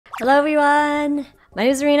Hello everyone! My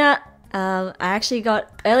name is xirena. I actually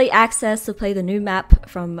got early access to play the new map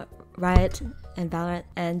from Riot and Valorant,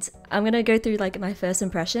 and I'm gonna go through like my first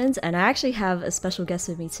impressions, and I actually have a special guest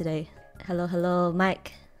with me today. Hello,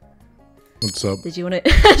 Mike. What's up? Did you want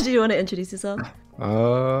to introduce yourself?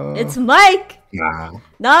 It's Mike!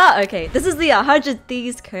 Nah? Okay. This is the 100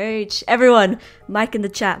 Thieves coach. Everyone, Mike in the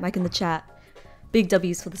chat. Big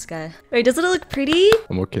W's for this guy. Wait, doesn't it look pretty?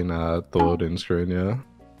 I'm looking at the loading screen, yeah.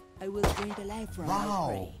 I will bring the life from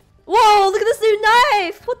wow. Whoa, look at this new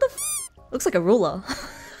knife! What the f— looks like a ruler.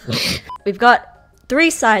 We've got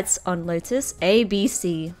 3 sites on Lotus, A, B,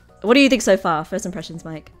 C. What do you think so far? First impressions,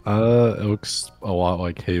 Mike. It looks a lot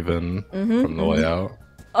like Haven from the layout.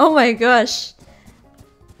 Oh my gosh.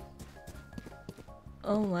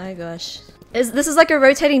 Oh my gosh. This is like a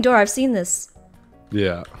rotating door, I've seen this.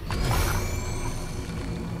 Yeah.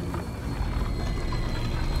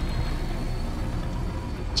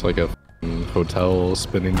 It's like a hotel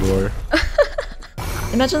spinning door.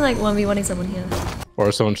 Imagine like 1v1ing someone here.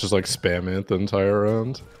 Or someone's just like spamming it the entire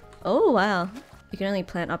round. Oh wow. You can only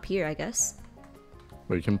plant up here, I guess.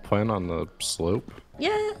 Or you can plant on the slope.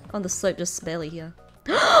 Yeah, on the slope, just barely here.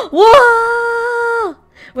 Whoa!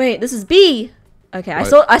 Wait, this is B. Okay,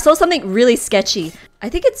 I saw something really sketchy. I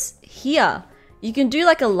think it's here. You can do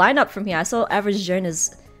like a lineup from here. I saw average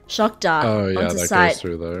Jonah's shock dart onto that site. goes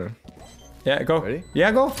through there. Yeah, go. Ready?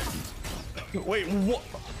 Yeah, go. Wait, what?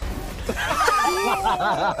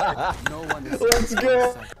 Let's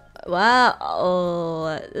go. Wow.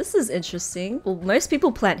 Oh, this is interesting. Well, most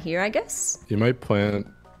people plant here, I guess. You might plant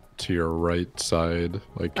to your right side,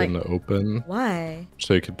 like in the open. Why?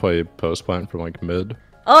 So you could play post plant from like mid.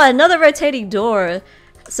 Oh, another rotating door.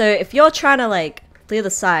 So if you're trying to like clear the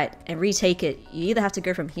site and retake it, you either have to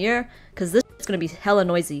go from here, because this is gonna be hella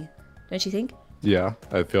noisy, don't you think? Yeah,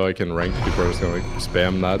 I feel like in ranked people are just gonna like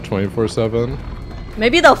spam that 24/7.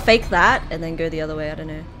 Maybe they'll fake that and then go the other way. I don't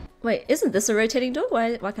know. Wait, isn't this a rotating door?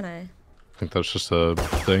 Why can I? I think that's just a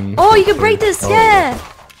thing. Oh, you can break this. Yeah.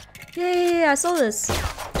 Yeah. I saw this.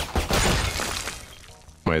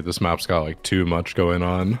 Wait, this map's got like too much going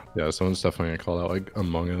on. Yeah, someone's definitely gonna call that like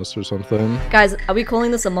Among Us or something. Guys, are we calling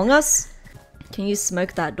this Among Us? Can you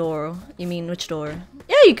smoke that door? You mean which door?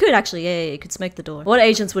 Yeah, you could actually. Yeah, you could smoke the door. What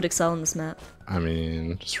agents would excel in this map? I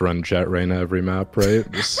mean, just run xirena every map, right?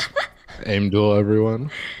 Just aim duel everyone.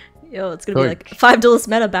 Yo, it's gonna be like 5 duelist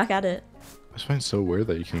meta back at it. I just find it so weird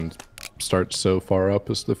that you can start so far up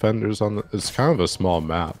as defenders on the— it's kind of a small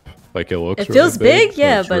map. Like it looks— It feels really big,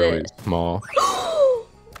 yeah, it's but really small.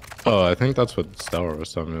 Oh, I think that's what Stellar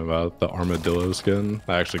was talking about, the armadillo skin.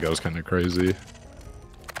 That actually goes kind of crazy.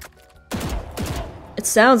 It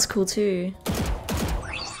sounds cool too.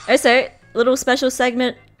 Also, little special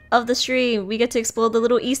segment of the stream. We get to explore the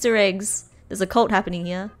little Easter eggs. There's a cult happening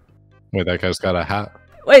here. Wait, that guy's got a hat.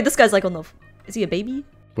 Wait, this guy's like on the— is he a baby?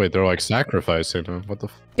 Wait, they're like sacrificing him. What the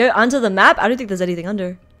f— Go under the map? I don't think there's anything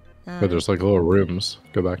under. Wait, there's like little rooms.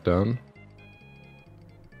 Go back down.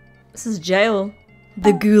 This is jail.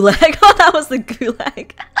 The gulag. Oh, that was the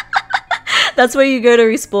gulag. That's where you go to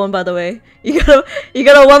respawn, by the way. You gotta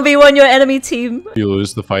 1v1 your enemy team. If you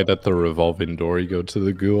lose the fight at the revolving door, you go to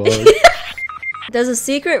the gulag. There's a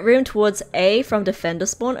secret room towards A from defender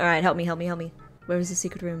spawn. Alright, help me. Where is the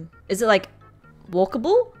secret room? Is it like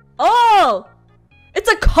walkable? Oh! It's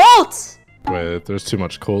a cult! Wait, there's too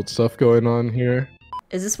much cold stuff going on here.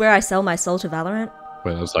 Is this where I sell my soul to Valorant?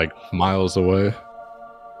 Wait, that's like miles away.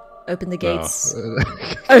 Open the gates.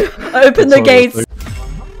 Oh. Open the gates!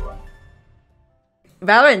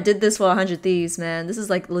 Valorant did this for 100 Thieves, man. This is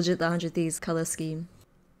like legit the 100 Thieves color scheme.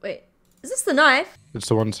 Wait, is this the knife? It's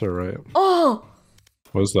the one to the right. Oh!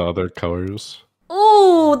 What's the other colors?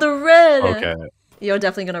 Oh, the red! Okay. You're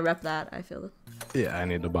definitely gonna rep that, I feel. Yeah, I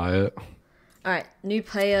need to buy it. Alright, new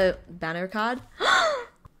player banner card.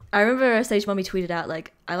 I remember Sage Mommy tweeted out,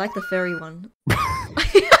 like, I like the furry one.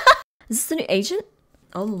 Is this the new agent?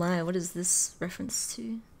 Oh my, what is this reference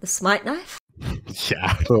to? The Smite knife?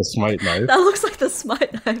 Yeah, the Smite knife. That looks like the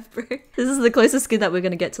Smite knife, bro. This is the closest skin that we're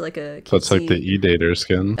gonna get to like a cutesy... That's like the E-Dater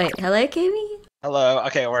skin. Wait, hello, Kami? Hello.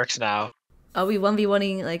 Okay, it works now. Are we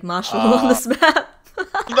 1v1ing like Marshall on this map?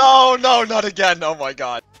 No, not again. Oh my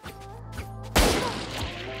god.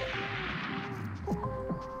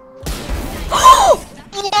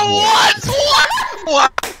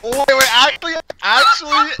 What? Wait,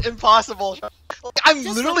 actually impossible. I'm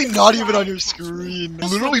literally not even on your screen.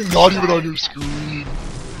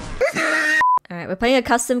 Alright, we're playing a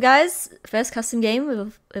custom, guys. First custom game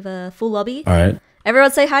with a full lobby. Alright.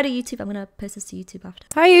 Everyone say hi to YouTube. I'm gonna post this to YouTube after.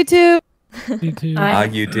 Hi, YouTube. YouTube. Hi,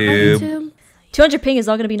 YouTube. 200 ping is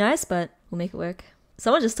not gonna be nice, but we'll make it work.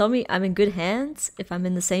 Someone just told me I'm in good hands if I'm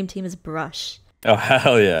in the same team as Brush. Oh,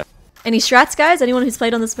 hell yeah. Any strats, guys? Anyone who's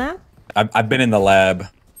played on this map? I've been in the lab.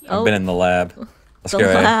 Oh. I've been in the lab. Let's The go.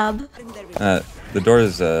 lab. The door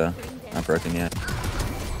is not broken yet.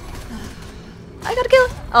 I gotta kill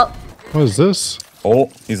it. Oh, What is this? Oh,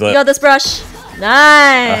 he's you lit. got this, Brush.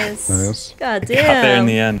 Nice. Nice. God Got there in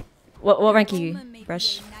the damn. end. What rank are you,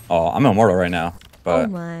 Brush? Oh, I'm immortal right now. But Oh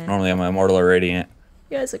my. normally I'm immortal or radiant.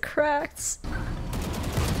 You guys are cracked.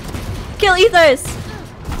 Kill Ethos!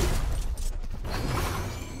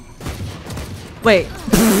 Wait.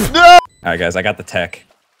 Alright guys, I got the tech.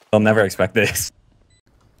 They'll never expect this.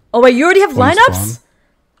 Oh wait, you already have One lineups?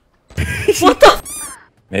 What the?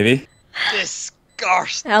 Maybe?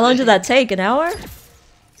 Disgusting. How long did that take? An hour?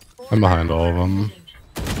 I'm behind all of them.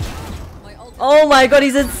 Oh my god,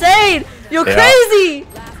 he's insane! You're Yeah. crazy!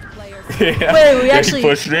 Yeah. Wait, we Yeah, he actually-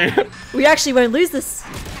 pushed me. We actually won't lose this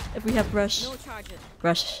if we have Rush.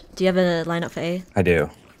 Rush, do you have a lineup for A? I do.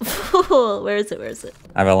 Where is it? Where is it?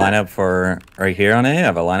 I have a lineup for right here on A. I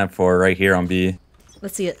have a lineup for right here on B.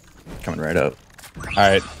 Let's see it. Coming right up.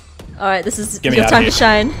 Alright. Alright, this is Get me your outta time here. to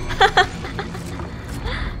shine.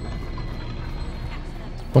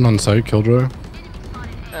 One on site, Killjoy.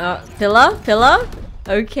 Pillar?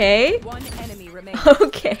 Okay. One enemy remaining.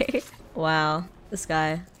 Okay. Wow, this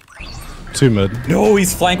guy. 2 mid. No,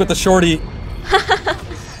 he's flanked with the shorty.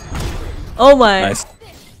 Oh my. Nice.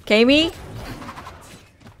 Kami?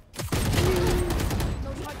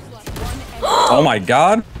 Oh my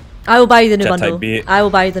god. I will buy you the new Jet type bundle. beat. I will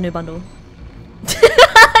buy you the new bundle.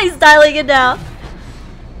 He's dialing it now.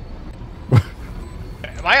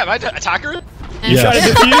 Am I attacker? You trying to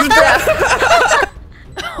defuse, bro?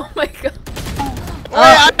 Oh my god. Wait,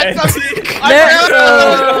 I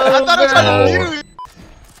thought I was trying to mute.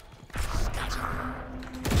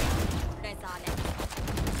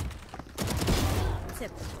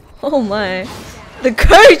 Oh my. The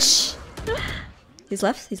coach! He's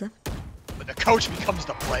left, he's left. But the coach becomes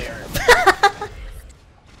the player.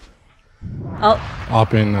 Oh,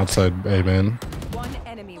 Opping outside A main. One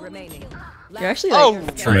enemy remaining. you're actually like... Oh,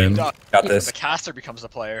 Train. got Got this. The caster becomes the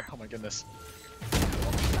player. Oh my goodness.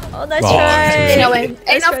 Oh, nice Oh, try! dude. No way. Nice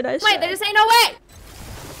Ain't try, no, nice wait, try. there just ain't no way.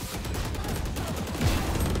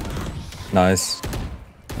 Nice.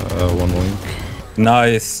 One link.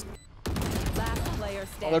 Nice. Last player Oh,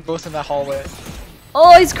 standing. they're both in that hallway.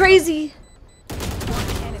 Oh, he's crazy!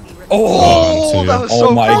 Oh, Two. that was oh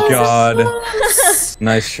so my close. god.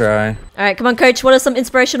 Nice try. Alright, come on coach, what are some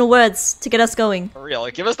inspirational words to get us going? For real,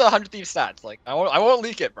 like, give us the 100 Thieves stats. Like, I won't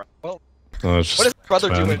leak it, bro. Well, No, it's just What is brother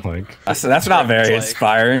bad. doing? Like, That's not very Like-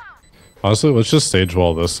 inspiring. honestly, let's just stage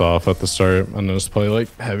wall this off at the start and just play like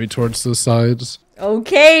heavy towards the sides.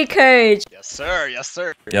 Okay, coach! yes sir, yes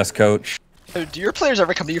sir. Yes, coach. So, do your players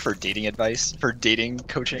ever come to you for dating advice? For dating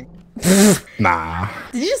coaching? Nah.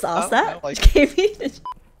 Did you just ask Oh, that? no, like- Kami?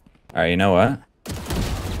 Alright, you know what?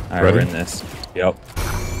 Alright, Ready? we're in this. Yep.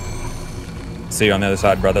 See you on the other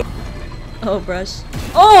side, brother. Oh, brush.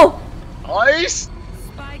 Oh! Nice!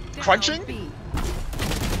 Spike down Crunching? B.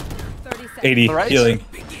 30 seconds. 80 Alright. healing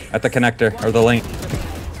at the connector or the link.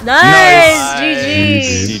 Nice!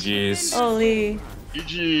 Nice. GG! GG's. Holy.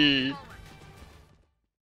 GG.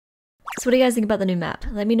 So what do you guys think about the new map?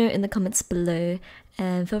 Let me know in the comments below,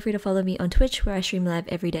 and feel free to follow me on Twitch where I stream live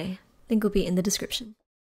every day. Link will be in the description.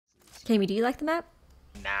 Kami, do you like the map?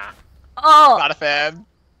 Nah, Oh! not a fan.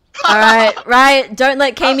 Alright, right. Don't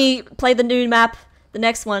let Kami play the new map, the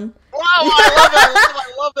next one. Wow, I love it.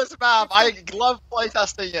 I love this map. I love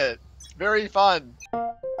playtesting it. It's very fun.